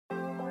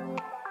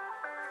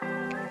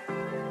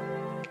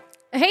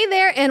Hey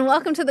there, and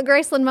welcome to the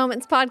Graceland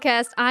Moments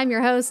podcast. I'm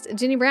your host,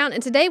 Jenny Brown,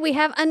 and today we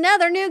have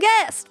another new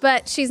guest,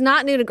 but she's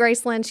not new to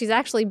Graceland. She's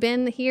actually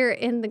been here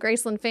in the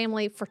Graceland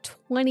family for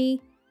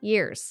 20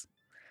 years,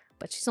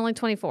 but she's only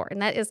 24,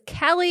 and that is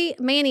Callie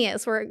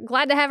Manius. We're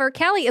glad to have her.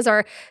 Callie is our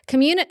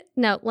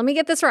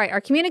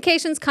our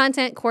communications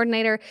content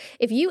coordinator.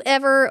 If you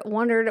ever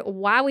wondered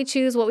why we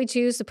choose what we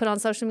choose to put on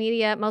social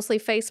media, mostly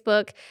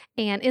Facebook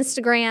and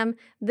Instagram,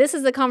 this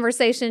is the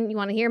conversation you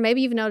want to hear.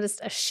 Maybe you've noticed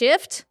a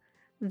shift.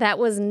 That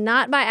was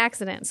not by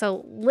accident.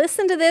 So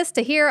listen to this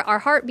to hear our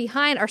heart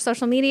behind our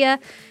social media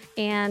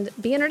and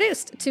be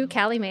introduced to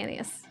Callie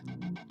Manius.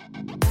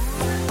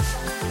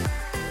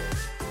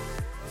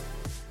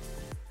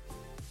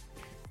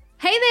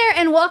 Hey there,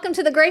 and welcome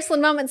to the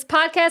Graceland Moments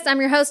podcast. I'm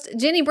your host,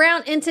 Jenny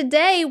Brown, and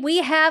today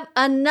we have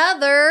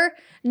another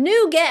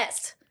new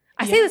guest.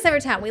 I say this every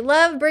time. We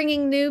love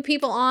bringing new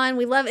people on.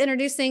 We love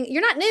introducing.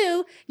 You're not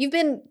new. I'm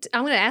going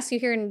to ask you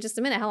here in just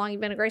a minute how long you've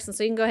been at Graceland,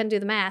 so you can go ahead and do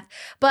the math.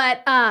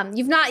 But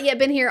you've not yet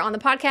been here on the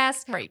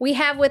podcast. Right. We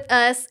have with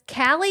us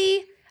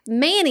Callie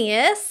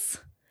Manius.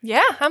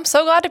 Yeah, I'm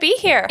so glad to be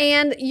here.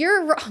 And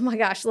oh my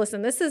gosh,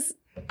 listen, this is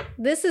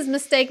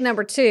mistake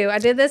number 2. I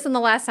did this in the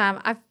last time.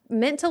 I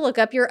meant to look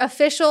up your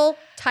official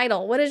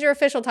title. What is your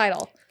official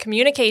title?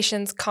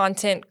 Communications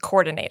Content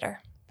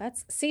Coordinator.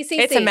 That's CCC.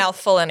 It's a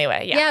mouthful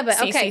anyway. Yeah, but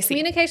okay. CCC.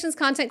 Communications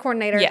Content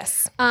Coordinator.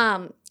 Yes.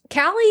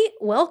 Callie,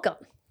 welcome.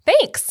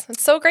 Thanks.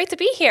 It's so great to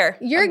be here.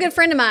 You're a good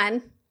friend of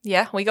mine.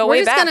 Yeah, we go We're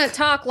way just back. going to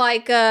talk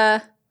like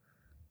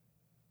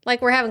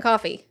we're having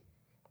coffee.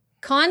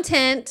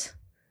 Content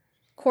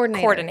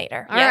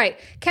Coordinator. All right.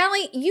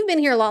 Callie, you've been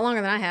here a lot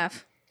longer than I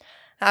have.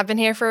 I've been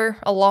here for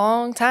a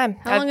long time.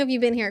 How long have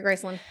you been here at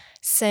Graceland?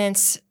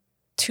 Since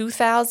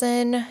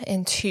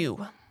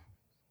 2002.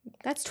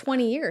 That's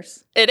 20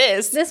 years. It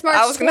is. This March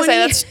I was going to say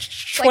that's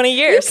 20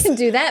 years. You can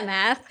do that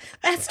math.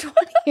 That's 20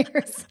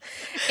 years.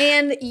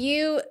 And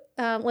you,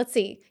 let's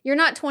see, you're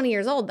not 20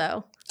 years old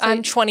though. So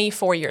I'm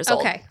 24 years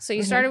old. Okay. So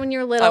you started when you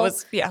were little. I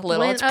was,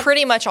 little. It's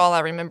pretty much all I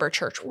remember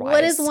church-wise.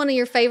 What is one of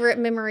your favorite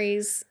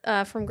memories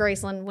from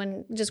Graceland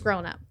when just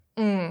growing up?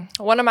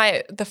 One of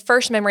the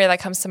first memory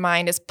that comes to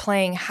mind is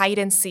playing hide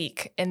and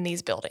seek in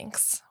these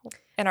buildings.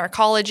 In our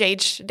college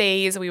age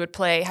days, we would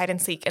play hide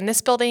and seek in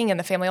this building, in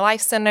the Family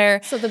Life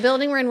Center. So the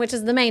building we're in, which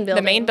is the main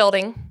building. The main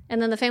building.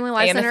 And then the Family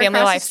Life Center and the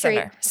Family across Life the street.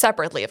 Center.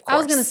 Separately, of course. I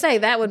was going to say,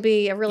 that would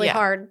be a really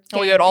hard game.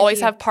 We would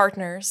always have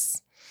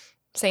partners,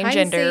 same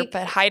gender,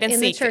 but hide and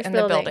seek in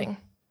the building.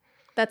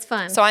 That's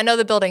fun. So I know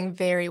the building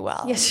very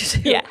well. Yes,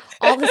 you do. Yeah.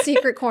 All the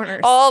secret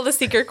corners. All the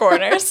secret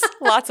corners.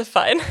 Lots of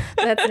fun.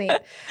 That's neat.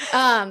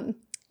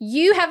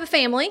 You have a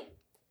family.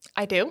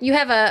 I do. You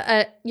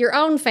have your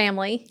own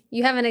family.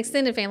 You have an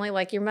extended family,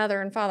 like your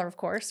mother and father, of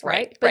course,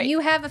 right? But you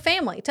have a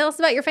family. Tell us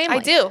about your family.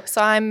 I do.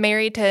 So I'm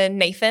married to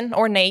Nathan,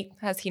 or Nate,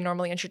 as he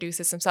normally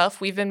introduces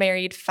himself. We've been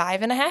married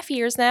 5.5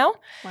 years now.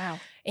 Wow.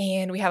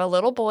 And we have a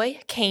little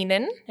boy,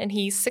 Kanan, and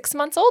he's 6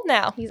 months old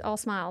now. He's all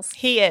smiles.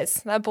 He is.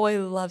 That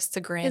boy loves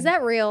to grin. Is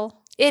that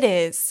real? It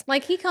is.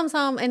 Like, he comes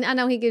home, and I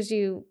know he gives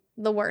you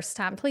the worst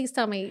time. Please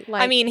tell me.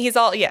 Like, I mean, he's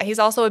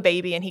also a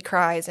baby, and he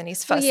cries, and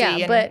he's fussy.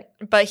 Yeah,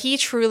 but he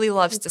truly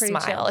loves to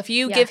smile. Chill. If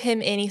you give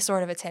him any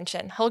sort of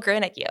attention, he'll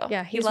grin at you.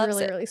 Yeah, he's loves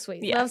really, it. really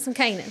sweet. Yeah. Loves some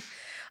Kanan.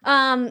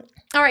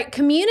 All right,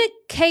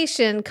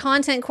 communication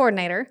content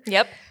coordinator.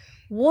 Yep.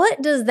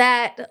 What does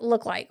that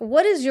look like?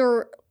 What is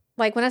your,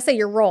 like, when I say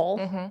your role,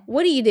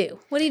 what do you do?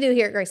 What do you do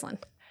here at Graceland?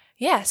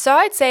 Yeah, so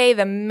I'd say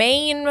the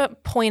main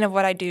point of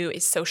what I do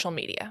is social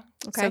media.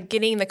 Okay. So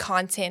getting the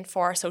content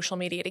for our social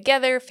media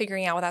together,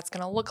 figuring out what that's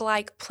going to look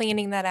like,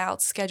 planning that out,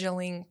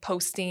 scheduling,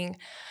 posting,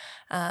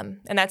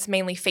 and that's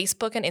mainly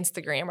Facebook and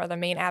Instagram are the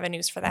main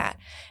avenues for that.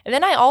 And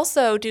then I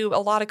also do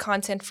a lot of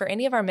content for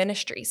any of our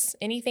ministries.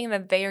 Anything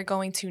that they are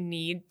going to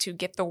need to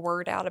get the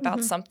word out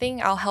about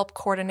something, I'll help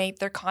coordinate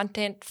their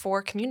content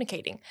for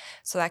communicating.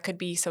 So that could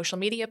be social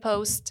media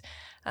posts.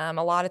 A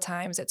lot of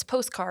times it's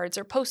postcards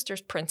or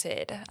posters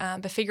printed,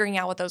 but figuring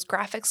out what those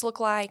graphics look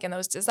like and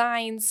those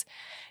designs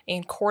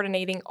and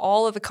coordinating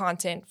all of the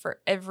content for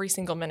every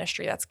single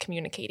ministry that's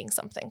communicating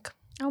something.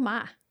 Oh,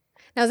 my.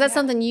 Now, is that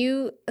something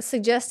you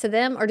suggest to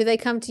them, or do they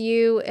come to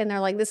you and they're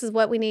like, this is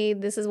what we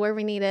need, this is where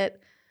we need it?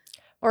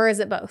 Or is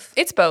it both?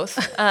 It's both.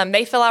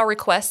 They fill out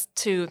requests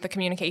to the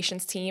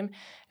communications team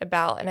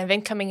about an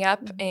event coming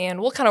up,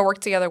 and we'll kind of work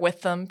together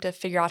with them to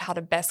figure out how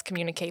to best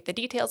communicate the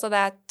details of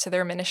that to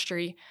their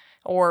ministry,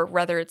 or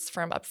whether it's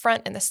from up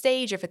front in the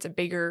stage, if it's a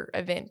bigger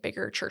event,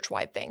 bigger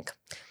church-wide thing.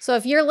 So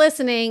if you're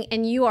listening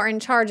and you are in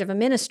charge of a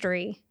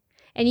ministry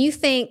and you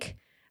think,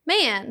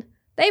 man,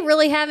 they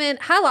really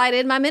haven't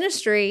highlighted my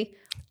ministry,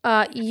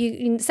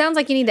 sounds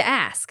like you need to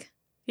ask.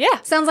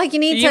 Yeah. Sounds like you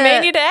may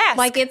need to ask.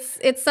 Like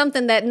it's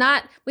something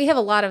that we have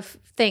a lot of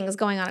things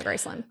going on at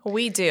Graceland.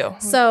 We do.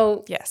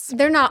 So yes,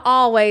 they're not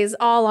always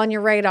all on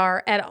your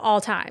radar at all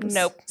times.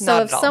 Nope. So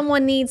if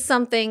someone needs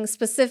something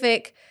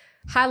specific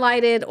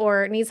highlighted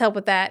or needs help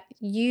with that,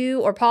 you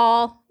or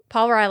Paul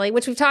Paul Riley,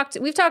 which we've talked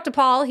to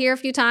Paul here a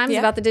few times Yeah.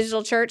 about the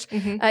digital church.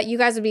 You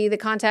guys would be the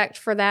contact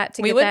for that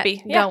to We get would that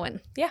be. Yeah. going.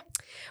 Yeah.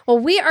 Well,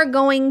 we are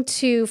going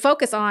to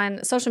focus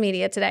on social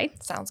media today.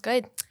 Sounds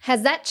good.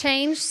 Has that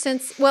changed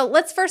since? Well,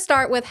 let's first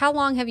start with how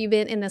long have you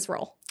been in this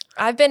role?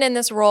 I've been in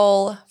this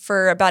role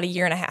for about 1.5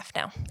 years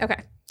now.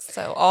 Okay.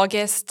 So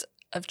August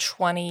of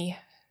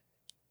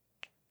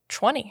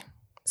 2020.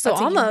 So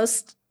That's a year.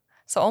 almost.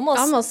 So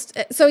 1.5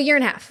 years. A year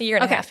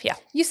and Okay. a half, yeah.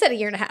 You said 1.5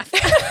 years.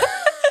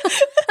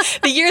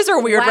 The years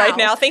are weird Wow. right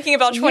now. Thinking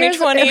about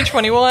 2020,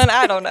 21,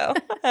 I don't know.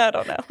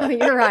 Oh,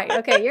 you're right.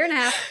 Okay, 1.5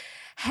 years.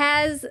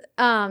 Has,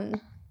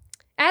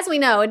 as we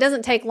know, it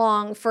doesn't take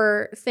long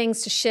for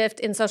things to shift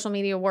in social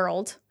media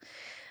world.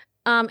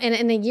 And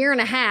in 1.5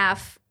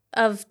 years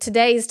of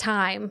today's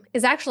time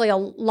is actually a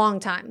long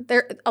time.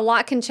 A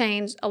lot can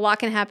change. A lot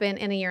can happen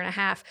in 1.5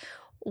 years.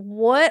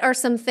 What are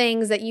some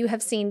things that you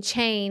have seen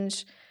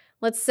change,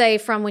 let's say,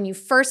 from when you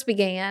first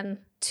began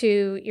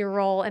to your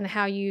role and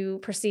how you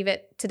perceive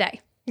it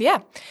today? Yeah.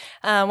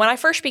 When I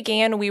first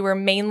began, we were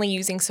mainly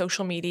using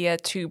social media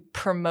to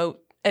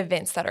promote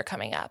events that are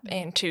coming up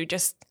and to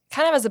just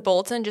kind of as a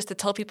bulletin, just to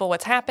tell people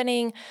what's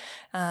happening.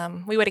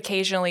 We would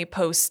occasionally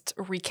post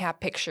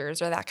recap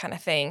pictures or that kind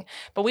of thing.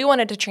 But we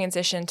wanted to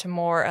transition to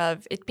more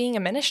of it being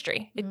a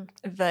ministry.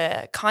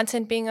 The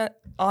content being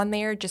on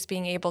there, just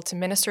being able to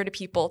minister to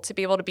people, to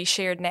be able to be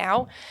shared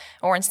now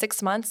or in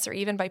 6 months or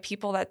even by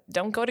people that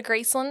don't go to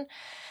Graceland.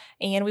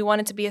 And we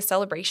wanted to be a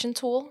celebration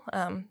tool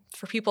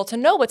for people to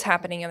know what's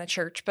happening in the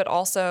church, but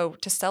also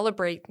to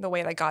celebrate the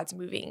way that God's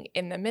moving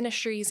in the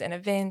ministries and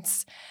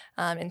events,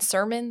 in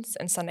sermons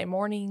and Sunday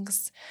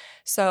mornings.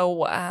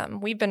 So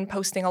we've been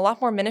posting a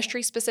lot more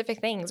ministry-specific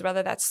things,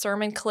 whether that's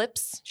sermon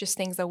clips, just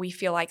things that we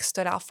feel like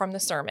stood out from the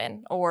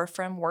sermon or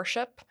from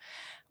worship,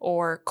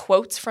 or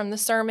quotes from the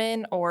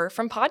sermon or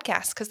from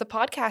podcasts, because the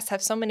podcasts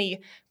have so many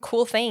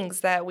cool things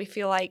that we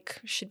feel like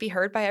should be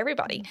heard by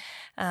everybody.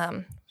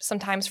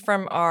 Sometimes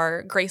from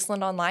our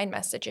Graceland Online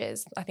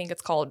messages, I think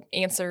it's called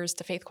Answers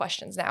to Faith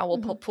Questions now,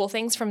 we'll pull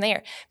things from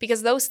there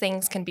because those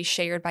things can be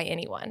shared by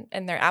anyone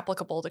and they're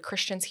applicable to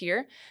Christians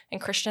here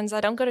and Christians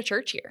that don't go to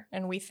church here.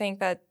 And we think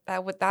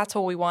that's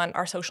what we want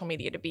our social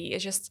media to be,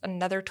 is just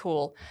another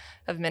tool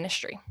of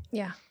ministry.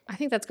 Yeah, I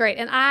think that's great.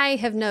 And I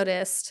have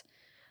noticed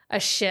a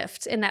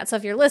shift in that. So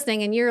if you're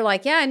listening and you're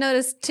like, yeah, I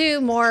noticed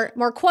too, more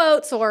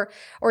quotes or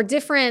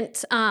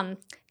different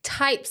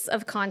types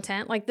of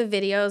content, like the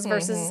videos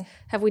versus,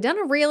 have we done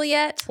a reel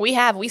yet? We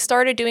have. We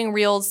started doing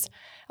reels.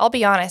 I'll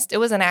be honest, it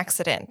was an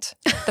accident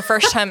the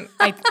first time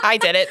I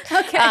did it.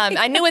 Okay.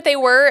 I knew what they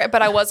were,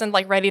 but I wasn't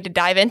like ready to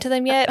dive into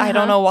them yet. I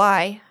don't know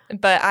why,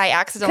 but I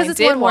accidentally 'Cause it's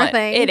did one more one.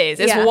 thing. It is.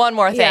 It's Yeah. one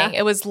more thing. Yeah.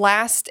 It was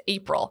last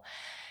April.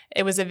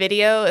 It was a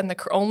video, and the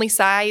only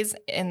size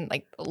and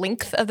like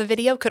length of the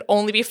video could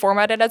only be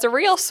formatted as a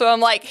reel. So I'm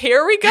like,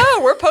 here we go.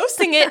 We're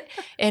posting it.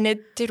 And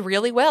it did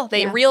really well.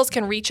 Reels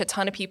can reach a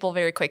ton of people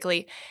very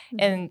quickly.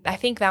 And I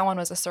think that one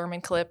was a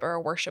sermon clip or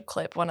a worship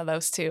clip, one of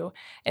those two.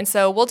 And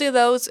so we'll do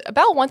those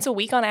about once a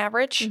week on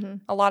average.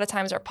 A lot of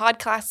times our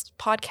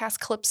podcast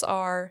clips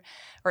are,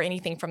 or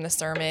anything from the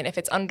sermon, if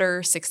it's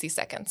under 60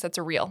 seconds, that's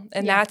a reel.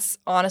 And that's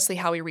honestly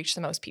how we reach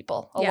the most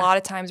people. A lot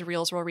of times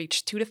reels will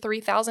reach 2,000 to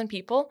 3,000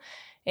 people.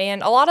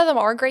 And a lot of them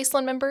are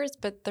Graceland members,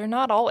 but they're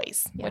not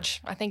always, which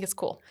I think is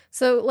cool.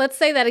 So let's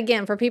say that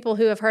again for people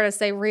who have heard us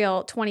say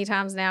reel 20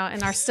 times now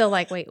and are still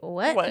like, wait,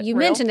 what? You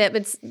reel? mentioned it,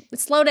 but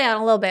slow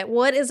down a little bit.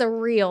 What is a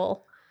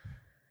reel?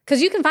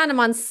 Because you can find them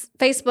on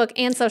Facebook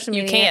and social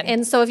media. You can.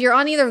 And so if you're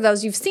on either of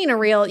those, you've seen a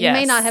reel. You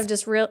may Yes. not have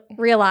just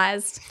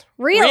realized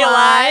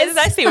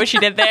I see what you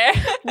did there.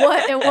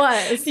 what it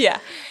was. Yeah.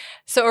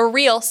 So a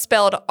reel,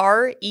 spelled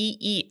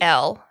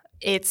REEL.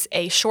 It's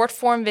a short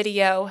form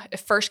video. It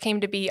first came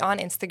to be on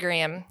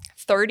Instagram,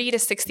 30 to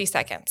 60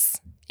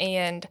 seconds.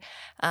 And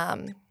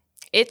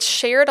it's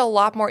shared a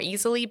lot more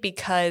easily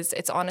because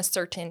it's on a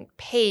certain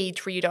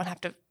page where you don't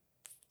have to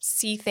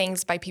see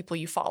things by people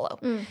you follow.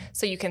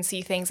 So you can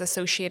see things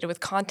associated with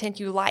content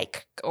you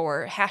like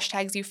or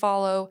hashtags you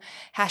follow,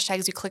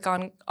 hashtags you click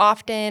on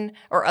often,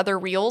 or other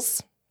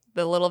reels,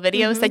 the little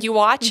videos that you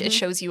watch. It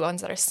shows you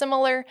ones that are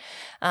similar.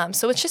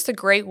 So it's just a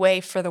great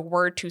way for the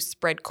word to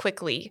spread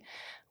quickly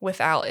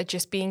without it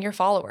just being your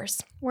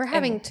followers. We're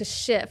having to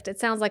shift. It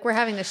sounds like we're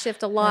having to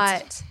shift a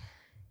lot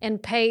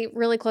and pay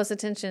really close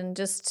attention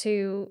just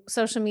to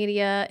social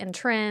media and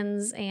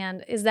trends.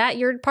 And is that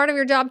your part of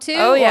your job too?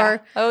 Oh, yeah.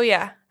 Oh,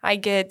 yeah. I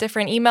get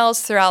different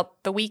emails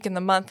throughout the week and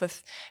the month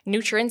with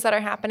new trends that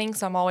are happening.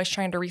 So I'm always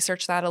trying to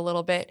research that a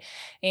little bit.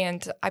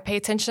 And I pay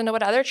attention to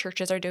what other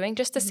churches are doing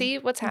just to see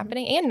what's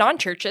happening, and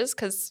non-churches,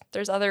 because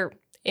there's other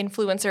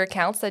influencer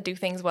accounts that do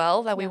things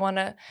well that we want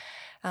to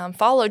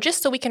follow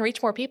just so we can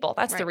reach more people.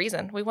 That's the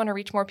reason. We want to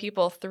reach more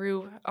people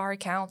through our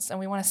accounts, and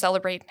we want to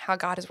celebrate how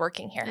God is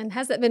working here. And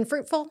has it been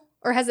fruitful?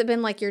 Or has it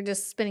been like you're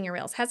just spinning your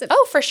reels? Has it?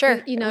 Oh, for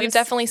sure. You We've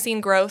definitely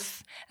seen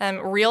growth.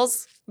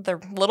 Reels, the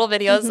little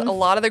videos, a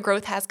lot of the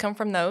growth has come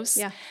from those.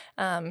 Yeah.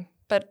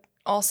 But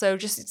also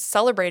just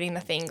celebrating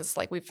the things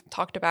like we've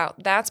talked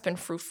about, that's been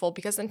fruitful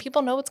because then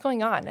people know what's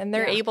going on and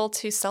they're able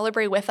to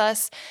celebrate with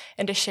us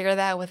and to share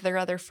that with their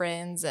other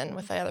friends and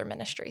with the other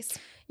ministries.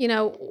 You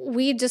know,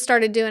 we just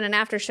started doing an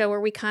after show where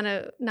we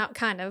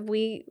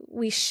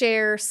we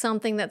share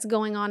something that's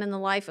going on in the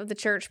life of the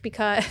church,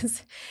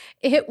 because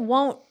it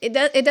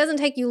doesn't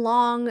take you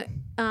long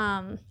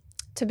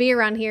to be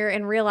around here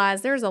and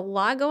realize there's a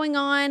lot going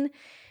on,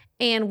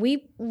 and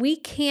we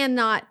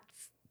cannot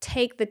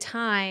take the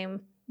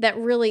time that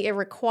really it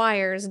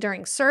requires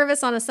during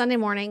service on a Sunday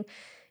morning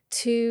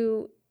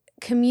to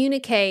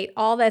communicate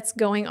all that's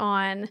going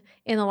on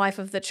in the life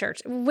of the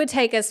church. It would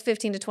take us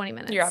 15 to 20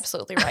 minutes. You're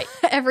absolutely right.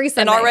 Every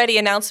Sunday. And already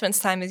announcements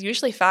time is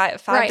usually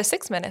five to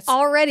 6 minutes.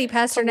 Already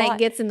Pastor Nate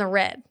gets in the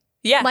red.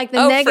 Yeah. Like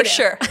the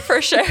negative.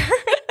 For sure.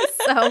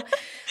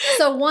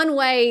 So one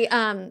way,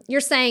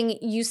 you're saying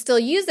you still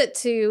use it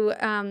to,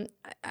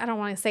 I don't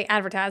want to say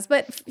advertise,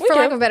 but for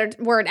lack of a better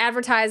word,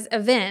 advertise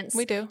events.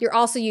 We do. You're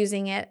also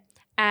using it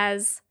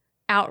as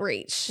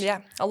outreach.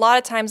 Yeah. A lot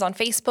of times on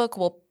Facebook,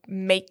 we'll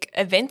make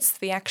events,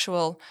 the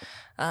actual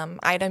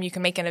item. You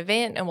can make an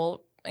event and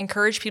we'll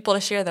encourage people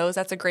to share those.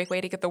 That's a great way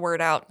to get the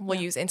word out.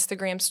 We'll use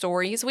Instagram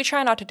stories. We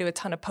try not to do a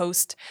ton of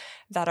posts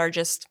that are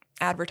just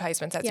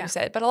advertisements, as you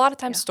said, but a lot of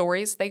times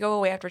stories, they go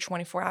away after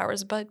 24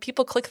 hours, but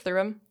people click through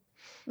them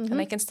and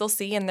they can still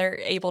see and they're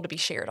able to be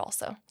shared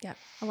also. Yeah.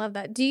 I love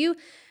that. Do you,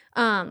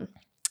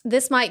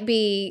 this might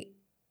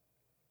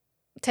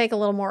take a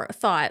little more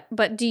thought,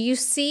 but do you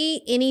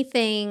see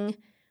anything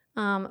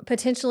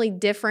potentially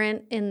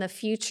different in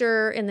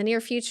the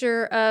near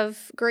future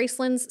of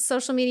Graceland's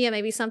social media?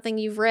 Maybe something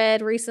you've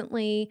read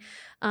recently,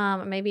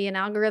 maybe an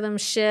algorithm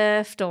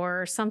shift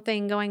or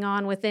something going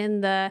on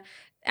within the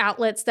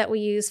outlets that we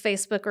use,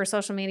 Facebook or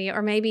social media,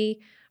 or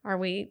maybe are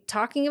we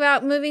talking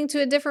about moving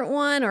to a different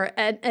one or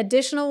an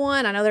additional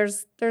one? I know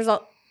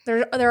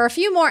there are a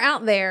few more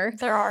out there.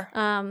 There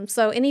are.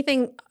 So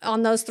anything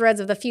on those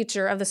threads of the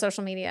future of the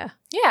social media?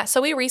 Yeah.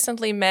 So we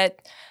recently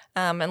met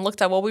and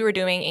looked at what we were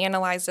doing,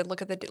 analyzed it,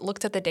 looked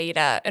at the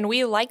data, and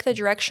we like the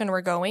direction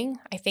we're going.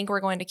 I think we're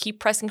going to keep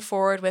pressing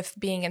forward with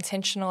being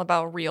intentional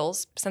about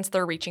Reels since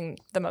they're reaching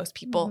the most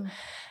people.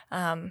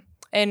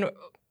 And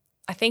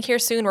I think here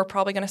soon we're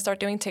probably going to start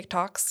doing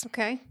TikToks.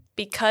 Okay.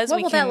 Because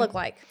what will that look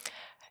like?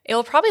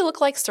 It'll probably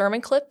look like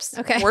sermon clips,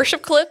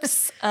 worship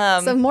clips.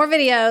 So more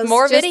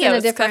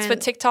videos. That's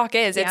what TikTok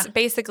is. Yeah. It's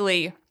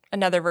basically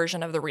another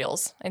version of the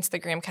Reels.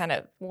 Instagram kind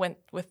of went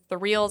with the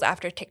Reels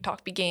after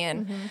TikTok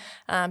began.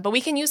 But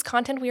we can use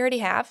content we already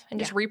have and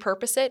just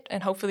repurpose it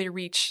and hopefully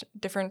reach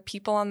different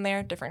people on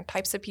there, different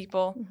types of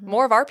people,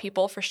 more of our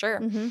people for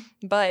sure.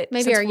 But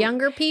maybe our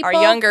younger people.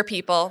 Our younger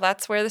people,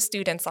 that's where the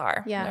students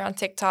are. Yeah. They're on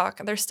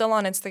TikTok. They're still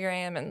on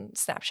Instagram and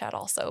Snapchat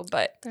also,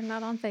 but they're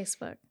not on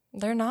Facebook.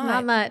 They're not.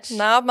 Not much.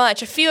 Not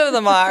much. A few of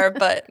them are,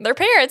 but their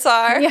parents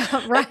are.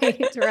 Yeah,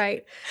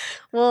 right.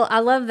 Well, I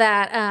love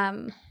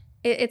that.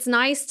 It's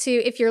nice to,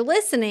 if you're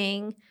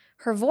listening,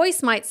 her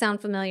voice might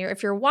sound familiar.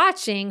 If you're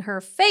watching, her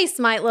face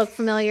might look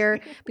familiar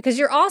because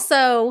you're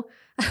also,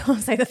 I don't want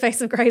to say the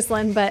face of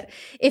Graceland, but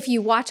if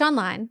you watch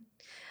online,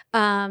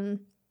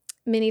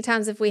 many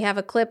times if we have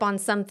a clip on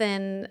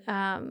something,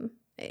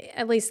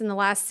 at least in the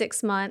last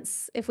 6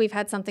 months, if we've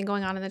had something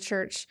going on in the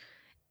church,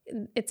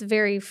 it's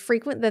very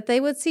frequent that they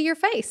would see your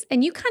face.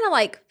 And you kind of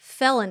like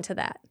fell into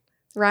that,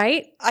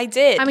 right? I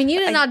did. I mean, you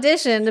didn't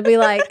audition to be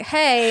like,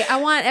 hey, I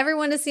want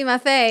everyone to see my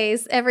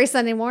face every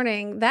Sunday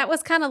morning. That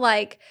was kind of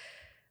like,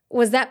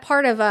 was that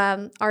part of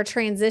our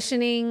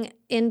transitioning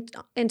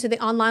into the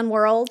online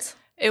world?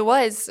 It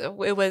was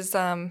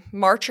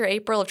March or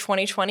April of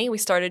 2020. We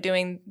started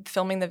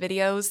filming the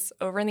videos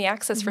over in the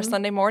Access for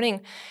Sunday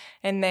morning.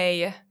 And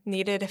they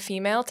needed a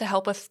female to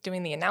help with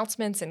doing the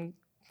announcements and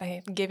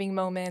giving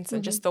moments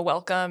and just the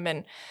welcome.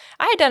 And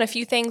I had done a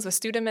few things with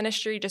student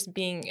ministry, just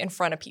being in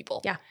front of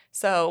people. Yeah.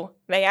 So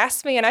they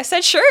asked me and I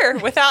said, sure,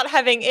 without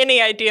having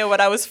any idea what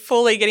I was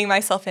fully getting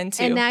myself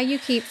into. And now you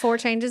keep 4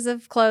 changes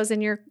of clothes in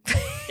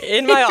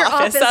my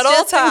office at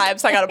all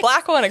times. I got a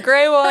black one, a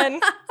gray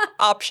one,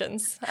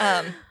 options.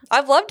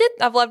 I've loved it.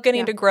 I've loved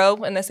getting to grow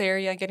in this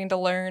area, getting to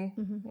learn,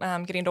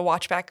 getting to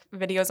watch back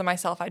videos of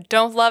myself. I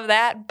don't love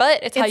that,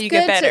 but it's how you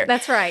get better.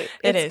 That's right.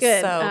 It's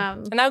good. So,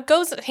 and that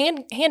goes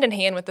hand in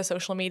hand with the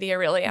social media,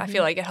 really. I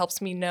feel like it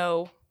helps me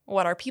know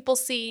what our people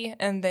see,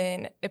 and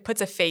then it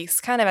puts a face,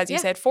 kind of, as you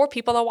said, for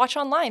people that watch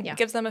online. It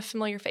gives them a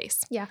familiar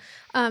face. Yeah.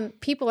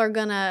 People are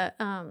going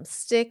to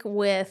stick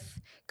with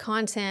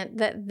content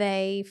that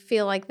they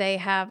feel like they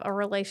have a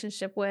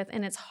relationship with,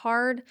 and it's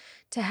hard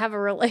to have a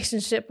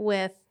relationship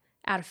with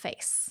out of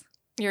face.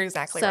 You're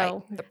exactly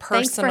right. The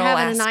personal thanks for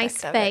having a nice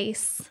aspect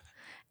face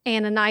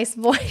and a nice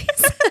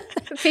voice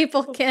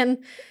people can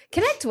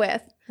connect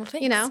with. Well,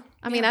 thanks. You know,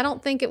 I mean, I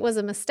don't think it was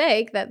a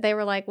mistake that they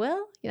were like,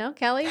 well, you know,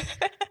 Kelly,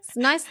 it's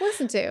nice to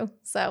listen to.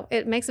 So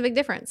it makes a big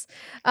difference.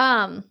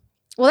 Well,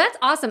 that's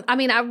awesome. I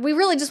mean, we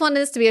really just wanted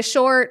this to be a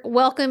short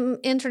welcome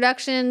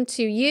introduction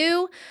to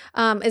you.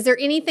 Is there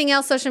anything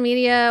else social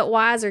media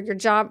wise or your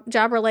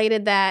job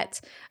related that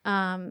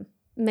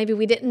maybe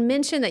we didn't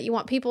mention that you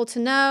want people to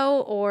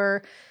know,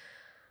 or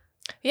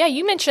Yeah,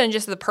 you mentioned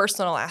just the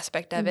personal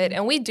aspect of it,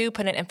 and we do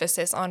put an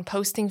emphasis on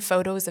posting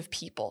photos of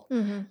people.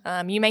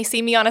 You may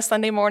see me on a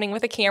Sunday morning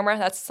with a camera.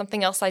 That's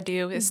something else I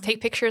do, is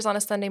take pictures on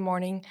a Sunday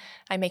morning.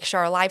 I make sure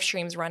our live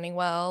stream's running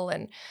well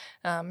and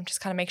just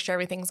kind of make sure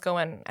everything's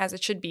going as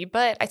it should be.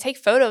 But I take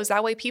photos.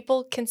 That way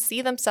people can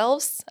see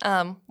themselves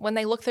when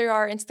they look through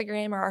our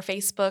Instagram or our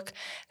Facebook.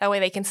 That way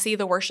they can see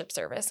the worship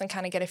service and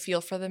kind of get a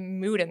feel for the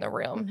mood in the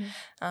room.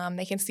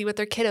 They can see what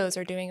their kiddos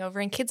are doing over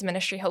in kids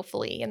ministry,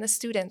 hopefully, and the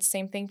students,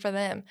 same thing for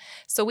them.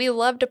 So we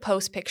love to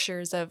post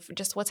pictures of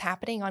just what's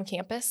happening on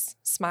campus,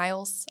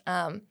 smiles,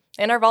 and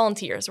our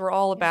volunteers. We're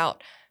all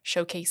about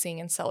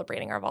showcasing and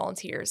celebrating our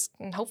volunteers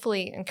and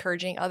hopefully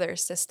encouraging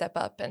others to step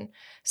up and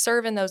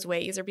serve in those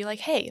ways or be like,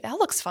 hey, that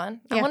looks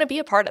fun. I want to be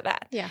a part of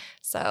that. Yeah.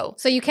 So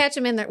you catch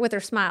them in there with their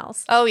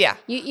smiles. Oh, yeah.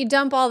 You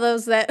dump all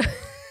those that...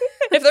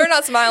 If they're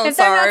not smiling, if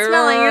they're not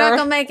smiling, you're not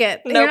going to make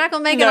it. Nope. You're not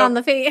going to make it on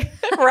the feed.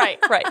 Right.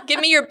 Give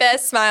me your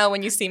best smile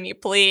when you see me,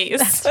 please.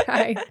 That's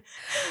right.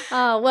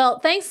 Well,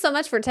 thanks so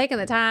much for taking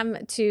the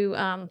time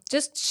to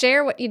just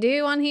share what you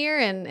do on here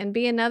and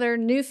be another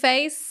new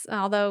face.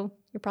 Although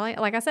you're probably,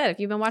 like I said, if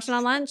you've been watching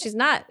online, it's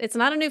not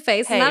a new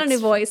face, Hey, it's not a new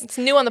voice. It's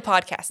new on the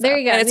podcast. There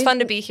you go. And it's fun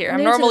to be here. I'm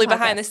new to the normally podcast.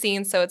 behind the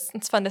scenes, so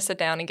it's fun to sit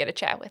down and get a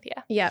chat with you.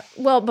 Yeah.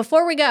 Well,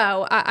 before we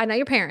go, I know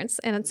your parents,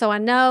 and so I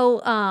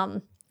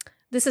know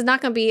this is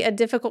not going to be a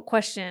difficult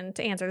question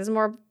to answer. This is a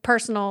more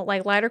personal,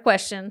 like lighter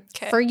question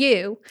for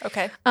you.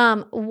 Okay.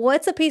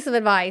 What's a piece of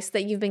advice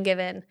that you've been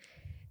given?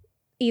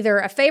 Either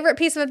a favorite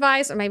piece of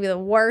advice or maybe the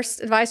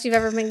worst advice you've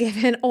ever been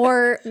given,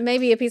 or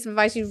maybe a piece of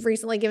advice you've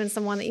recently given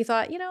someone that you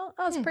thought, oh,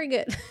 it's pretty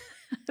good.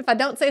 If I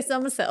don't say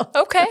so myself.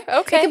 Okay.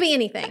 It could be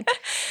anything.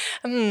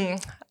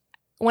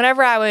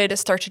 Whenever I would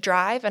start to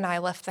drive and I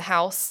left the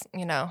house,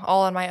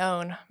 all on my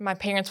own, my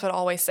parents would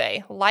always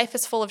say, life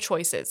is full of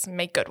choices.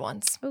 Make good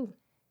ones. Ooh.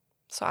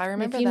 So I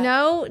remember that. If you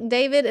know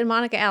David and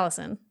Monica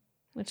Allison,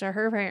 which are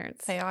her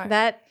parents. They are.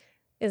 That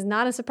is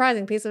not a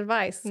surprising piece of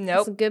advice. Nope.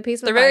 It's a good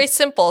piece of advice. They're very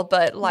simple,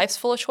 but life's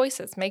full of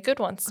choices. Make good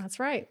ones. That's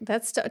right.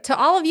 That's to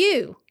all of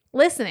you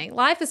listening.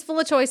 Life is full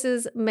of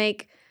choices.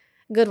 Make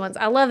good ones.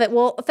 I love it.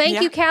 Well,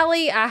 thank you,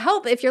 Callie. I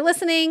hope if you're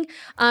listening,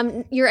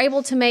 you're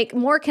able to make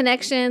more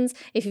connections.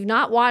 If you've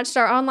not watched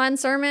our online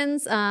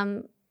sermons,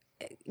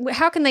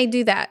 how can they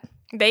do that?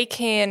 They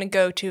can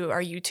go to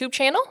our YouTube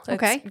channel.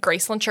 Okay. It's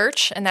Graceland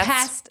Church. And that's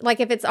past, like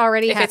if it's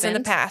already happened. If it's in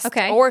the past.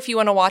 Okay. Or if you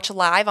want to watch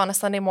live on a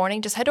Sunday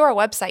morning, just head to our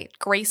website,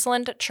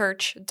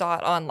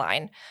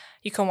 gracelandchurch.online.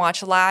 You can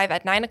watch live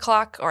at 9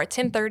 o'clock or at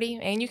 10:30,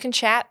 and you can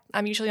chat.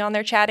 I'm usually on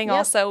there chatting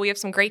also. We have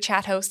some great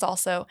chat hosts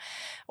also.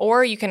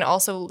 Or you can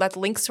also, that's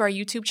links to our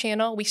YouTube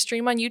channel. We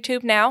stream on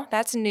YouTube now.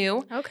 That's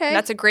new. Okay. And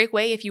that's a great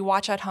way if you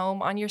watch at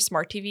home on your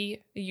smart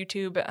TV.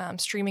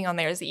 YouTube streaming on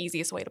there is the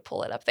easiest way to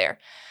pull it up there.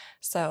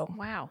 So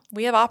wow,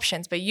 we have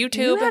options, but YouTube.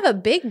 You have a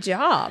big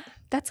job.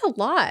 That's a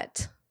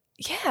lot.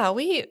 Yeah,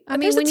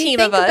 there's a team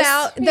of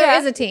us. There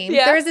is a team.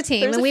 Yeah. There is a team.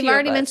 There's and we've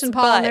already mentioned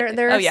Paul, and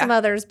there are some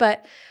others,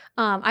 but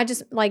I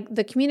just like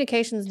the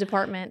communications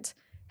department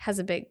has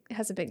a big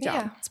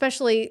job,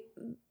 especially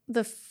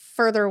the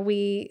further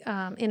we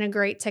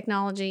integrate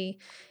technology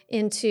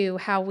into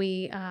how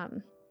we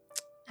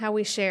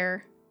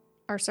share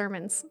our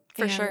sermons.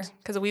 For sure,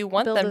 because we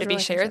want them to be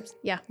shared.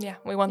 Yeah.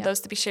 We want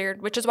those to be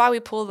shared, which is why we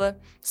pull the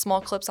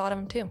small clips out of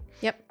them too.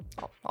 Yep.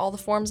 All the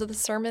forms of the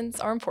sermons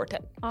are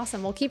important.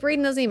 Awesome. Well, keep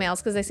reading those emails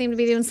because they seem to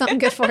be doing something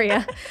good for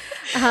you.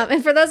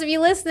 And for those of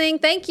you listening,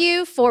 thank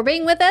you for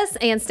being with us,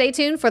 and stay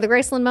tuned for the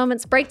Graceland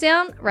Moments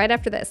Breakdown right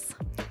after this.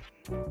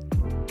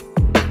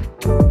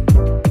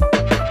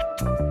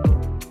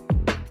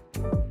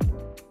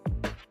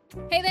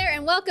 Hey there,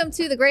 and welcome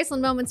to the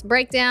Graceland Moments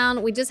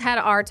Breakdown. We just had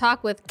our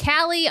talk with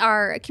Callie,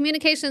 our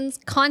communications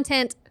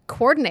content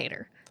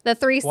coordinator, the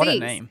 3 C's. What a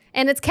name.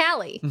 And it's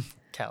Callie.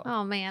 Callie.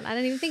 Oh, man, I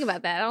didn't even think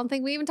about that. I don't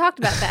think we even talked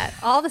about that.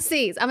 All the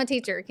C's. I'm a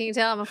teacher. Can you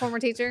tell? I'm a former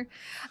teacher.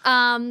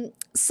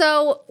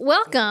 So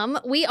welcome.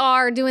 We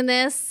are doing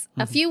this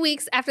a few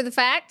weeks after the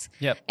fact.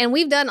 Yep. And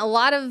we've done a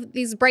lot of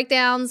these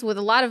breakdowns with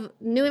a lot of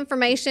new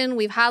information.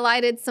 We've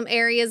highlighted some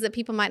areas that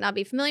people might not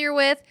be familiar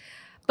with.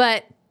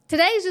 But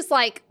today's just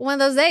like one of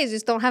those days,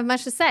 just don't have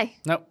much to say.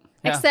 Nope.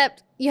 Yeah.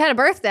 Except you had a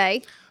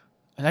birthday.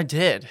 I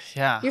did,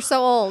 yeah. You're so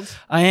old.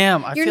 I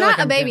am. You're feel not like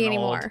I'm a baby getting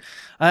anymore. old.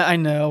 I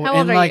know. How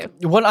old and are like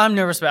what I'm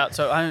nervous about.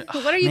 So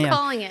what are you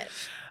calling it?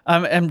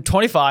 I'm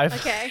 25.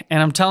 Okay.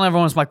 And I'm telling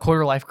everyone it's my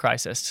quarter life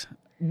crisis,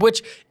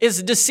 which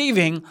is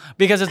deceiving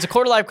because it's a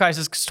quarter life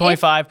crisis because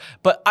 25,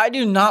 but I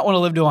do not want to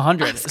live to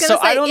 100. So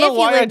I don't know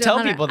why I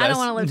tell people this. I don't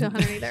want to live to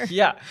 100 either.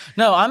 Yeah.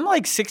 No, I'm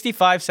like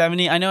 65,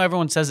 70. I know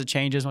everyone says it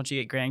changes once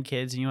you get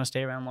grandkids and you want to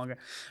stay around longer.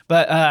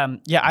 But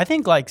yeah, I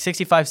think like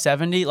 65,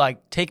 70,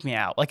 like take me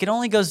out. Like it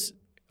only goes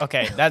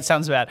Okay, that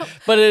sounds bad.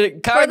 But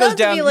it kind For of goes those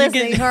down. of you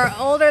listening who are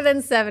older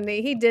than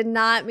 70, he did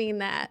not mean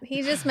that.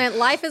 He just meant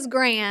life is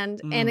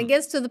grand, and it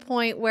gets to the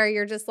point where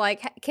you're just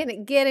like, can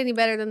it get any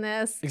better than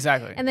this?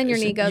 Exactly. And then your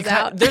knee goes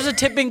out. There's a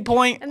tipping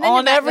point And then your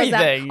on back goes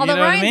out. everything. Although you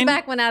know what Ryan's I mean?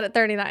 back went out at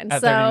 39.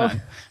 At so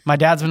 39. My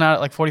dad's been out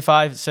at like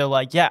 45. So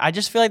like, yeah, I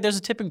just feel like there's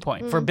a tipping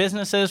point for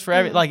businesses, for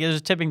every, like there's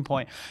a tipping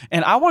point.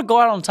 And I want to go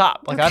out on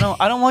top. Like I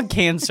don't want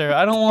cancer.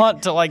 I don't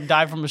want to like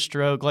die from a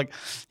stroke. Like,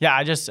 yeah,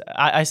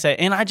 I say,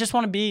 and I just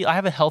want to I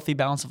have a healthy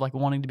balance of like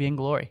wanting to be in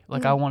glory.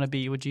 Like I want to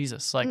be with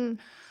Jesus. Like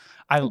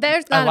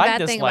there's not I like a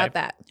bad this thing life.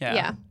 about that.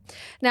 Yeah.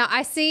 Now,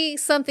 I see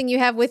something you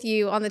have with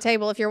you on the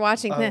table if you're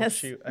watching this.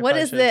 Shoot. I What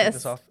probably is should have took this?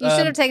 this off. You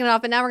should have taken it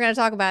off, but now we're going to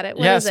talk about it.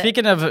 What is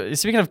it?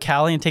 Speaking of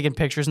Callie and taking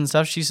pictures and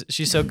stuff, she's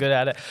so good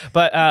at it.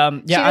 But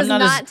She does I'm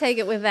not take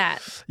it with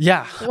that.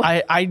 Yeah,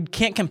 I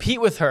can't compete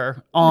with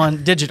her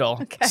on digital.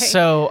 Okay.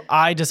 So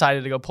I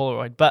decided to go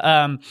Polaroid.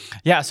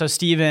 But so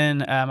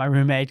Steven, my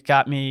roommate,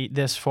 got me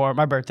this for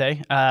my birthday.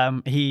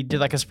 He did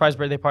like a surprise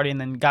birthday party and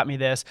then got me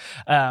this.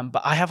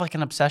 But I have like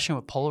an obsession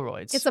with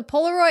Polaroids. It's a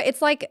Polaroid.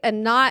 It's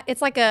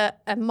like a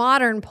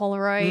modern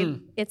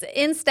Polaroid. It's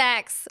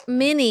Instax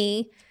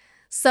Mini.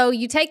 So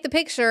you take the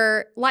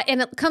picture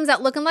and it comes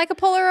out looking like a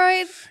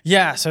Polaroid.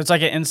 Yeah, so it's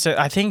like an instant.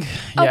 I think.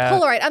 Oh, Yeah.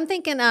 Polaroid. I'm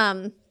thinking.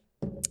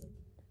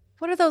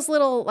 What are those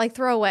little like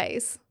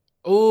throwaways?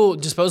 Oh,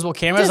 disposable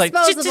cameras.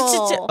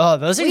 Disposable. Oh,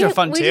 those things are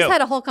fun we too. just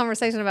had a whole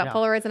conversation about Yeah.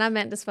 Polaroids, and I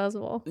meant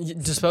disposable.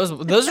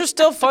 Disposable. Those are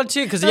still fun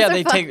too, because Those yeah,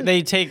 are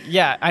they take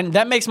and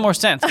that makes more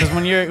sense because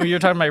when you're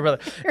talking about your brother.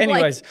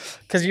 Anyways,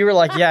 because you were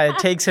like, yeah, it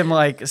takes him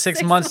like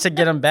 6 months to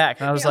get them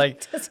back, and I was You're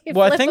like, like, does he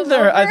well, I flip think them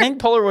I over?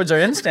 think Polaroids are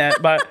instant,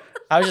 but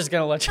I was just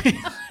gonna let you go.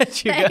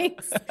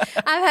 Thanks.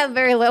 I've had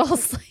very little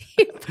sleep.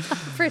 I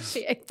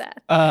appreciate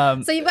that.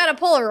 So you've got a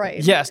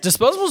Polaroid. Yes,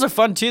 disposables are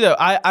fun too, though.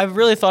 I've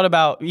really thought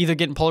about either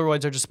getting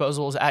Polaroids or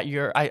disposables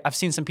at I've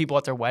seen some people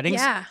at their weddings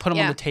put them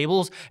on the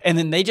tables, and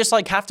then they just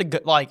like have to go,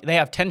 like they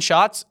have 10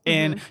 shots,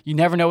 and you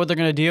never know what they're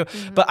gonna do.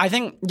 But I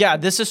think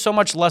this is so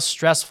much less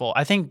stressful.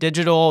 I think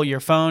digital, your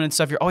phone and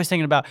stuff, you're always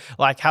thinking about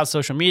like how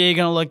social media you're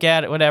gonna look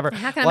at it, whatever.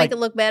 How can I make it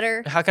look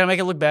better? How can I make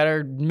it look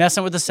better?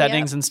 Messing with the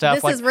settings and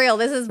stuff. This is real.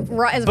 This is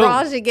as raw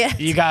as you get.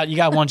 You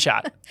got one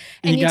shot.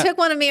 And you took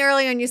one of me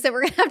earlier, and you said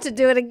we're gonna have to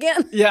do it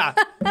again. Yeah.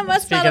 That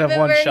must Speaking not have of been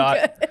one very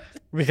shot. good.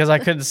 Because I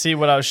couldn't see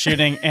what I was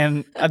shooting,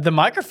 and the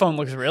microphone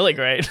looks really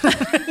great.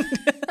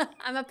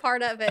 I'm a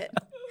part of it.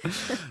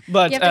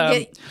 But You have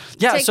to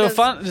take so those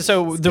fun.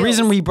 So the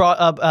reason skills. we brought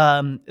up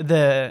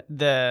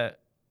the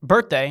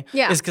birthday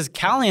is because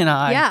Callie and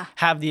I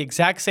have the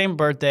exact same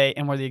birthday,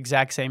 and we're the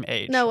exact same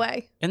age. No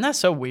way. Isn't that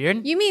so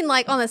weird? You mean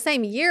like on the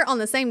same year, on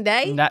the same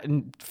day?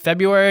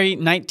 February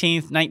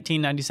 19th,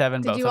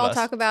 1997. Did both you of all us.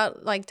 talk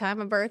about like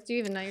time of birth? Do you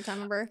even know your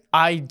time of birth?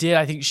 I did.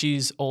 I think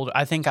she's older.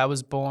 I think I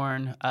was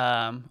born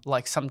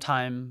like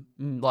sometime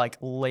like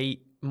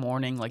late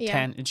morning, like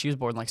 10, and she was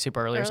born like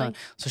super early or something.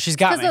 So she's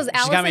got me. Those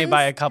She's got me Allisons,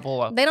 by a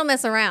couple. They don't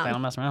mess around. They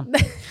don't mess around.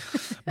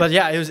 But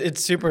yeah,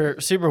 it's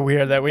super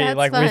weird that we That's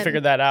we fun.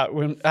 figured that out.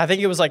 When I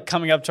think it was like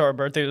coming up to our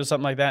birthdays or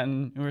something like that,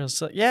 and we were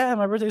just like, yeah,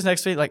 my birthday's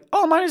next week. Like,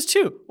 oh, mine is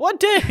too. What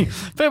day?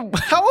 But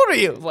how old are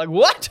you? Like,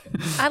 what?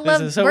 I This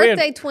love is so weird.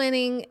 birthday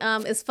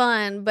twinning is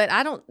fun, but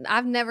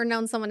I've never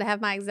known someone to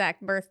have my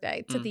exact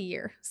birthday to the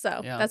year.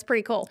 So that's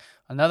pretty cool.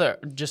 Another,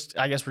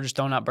 I guess we're just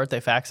throwing out birthday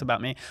facts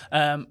about me.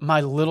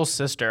 My little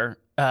sister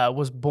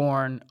was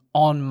born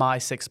on my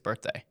 6th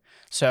birthday.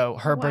 So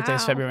her birthday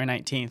is Wow. February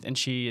 19th, and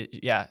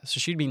so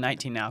she'd be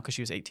 19 now because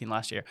she was 18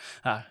 last year.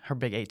 Her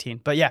big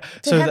 18. But yeah.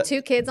 To have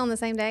 2 kids on the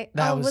same day?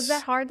 Was was-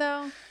 that hard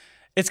though?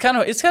 It's kind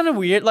of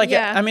weird. Like,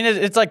 Yeah. I mean,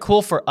 it's like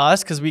cool for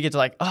us because we get to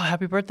like, oh,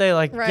 happy birthday.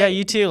 Like, yeah, Right.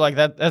 you too. Like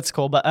that's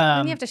cool. But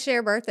And you have to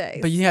share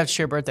birthdays. but you have to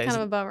share birthdays.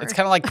 Kind of a bummer. It's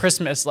kind of like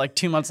Christmas, like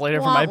 2 months later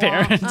for Wah, my wah.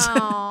 parents.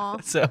 Aw.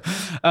 So,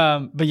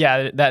 but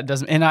yeah, that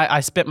doesn't. And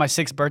I spent my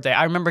 6th birthday.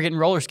 I remember getting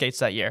roller skates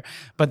that year,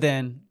 but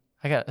then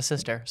I got a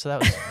sister, so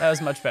that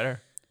was much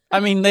better. I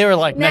mean, they were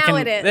like Now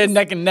neck it is. and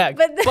neck and neck,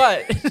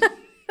 but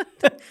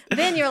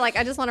Then you're like,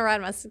 I just want to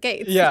ride my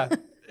skates. yeah.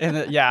 And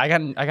I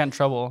got in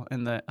trouble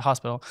in the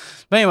hospital.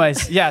 But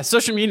anyways, yeah,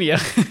 social media.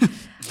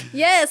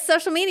 Yes,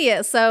 social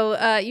media.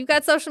 So you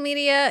got social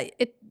media.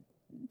 It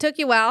took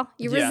you a while.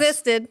 You Yes,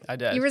 resisted. I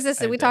did. You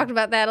resisted. I We did. talked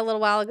about that a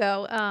little while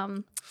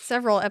ago.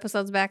 Several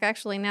episodes back,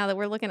 actually, now that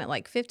we're looking at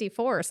like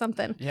 54 or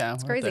something. Yeah,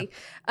 It's we're up crazy.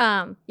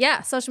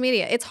 Yeah, social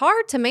media. It's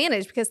hard to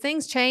manage because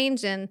things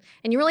change and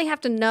you really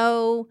have to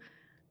know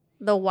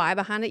the why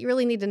behind it. You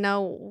really need to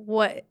know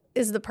what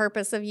is the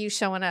purpose of you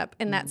showing up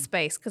in that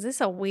space because it's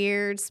a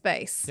weird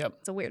space. Yep.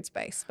 It's a weird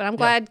space. But I'm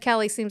glad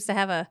Kelly seems to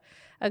have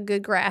a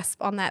good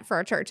grasp on that for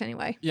our church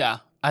anyway. Yeah.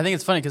 I think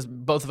it's funny because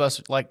both of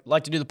us like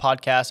to do the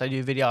podcast. I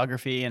do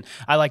videography, and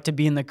I like to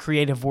be in the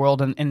creative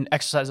world and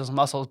exercise those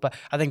muscles. But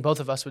I think both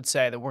of us would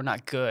say that we're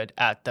not good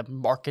at the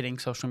marketing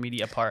social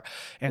media part.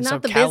 And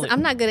not so Callie,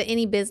 I'm not good at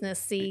any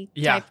business-y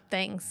type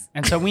things.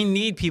 And so we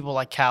need people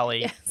like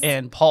Callie yes.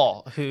 and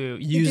Paul who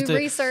use the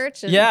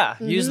research. And,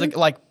 use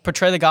the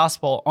portray the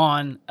gospel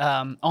on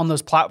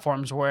those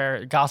platforms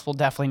where gospel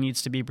definitely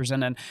needs to be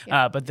presented.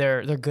 Yeah. But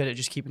they're good at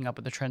just keeping up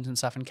with the trends and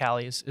stuff. And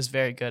Callie is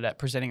very good at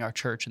presenting our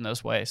church in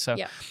those ways. So.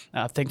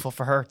 Thankful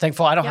for her.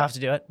 Thankful I don't have to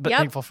do it, but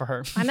thankful for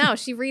her. I know.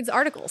 She reads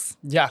articles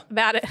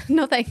about it.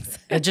 No thanks.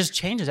 It just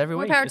changes every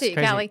week. More power to you,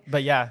 Callie.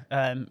 But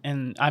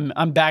and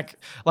I'm back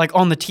like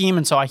on the team,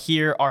 and so I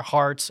hear our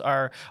hearts,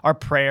 our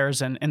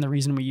prayers, and the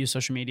reason we use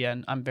social media,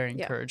 and I'm very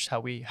encouraged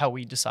how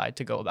we decide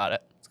to go about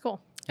it. It's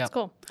cool. Yep. It's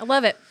cool. I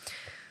love it.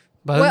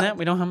 But other than that,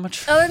 we don't have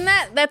much. Other than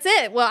that, that's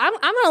it. Well, I'm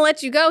going to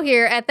let you go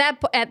here at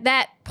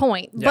that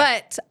point.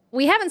 Yeah. But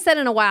we haven't said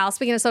in a while,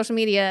 speaking of social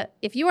media,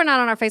 if you are not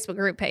on our Facebook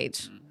group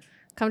page,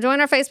 come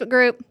join our Facebook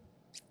group.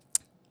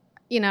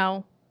 You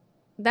know,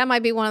 that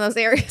might be one of those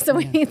areas that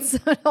we need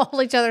to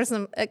hold each other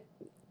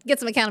get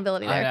some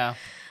accountability there. I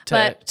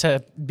know.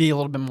 To be a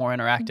little bit more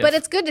interactive. But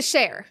it's good to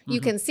share. Mm-hmm.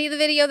 You can see the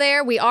video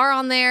there. We are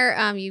on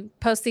there. You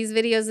post these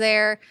videos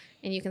there,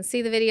 and you can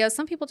see the videos.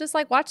 Some people just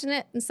like watching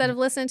it instead of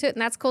listening to it,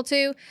 and that's cool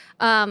too.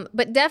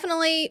 But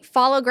definitely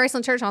follow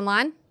Graceland Church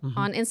online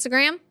on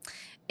Instagram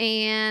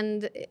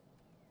and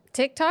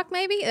TikTok,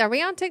 maybe? Are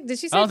we on TikTok? Did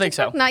she say I don't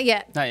TikTok? think so. Not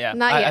yet. Not yet.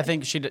 I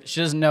think she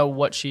doesn't know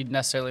what she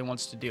necessarily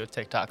wants to do with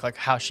TikTok, like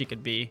how she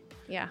could be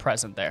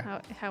present there.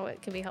 How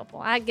it can be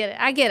helpful. I get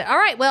it. All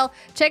right. Well,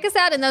 check us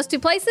out in those two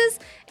places.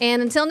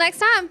 And until next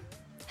time,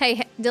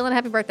 hey, Dylan,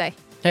 happy birthday.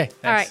 Hey,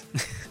 thanks. All right.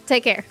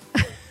 Take care.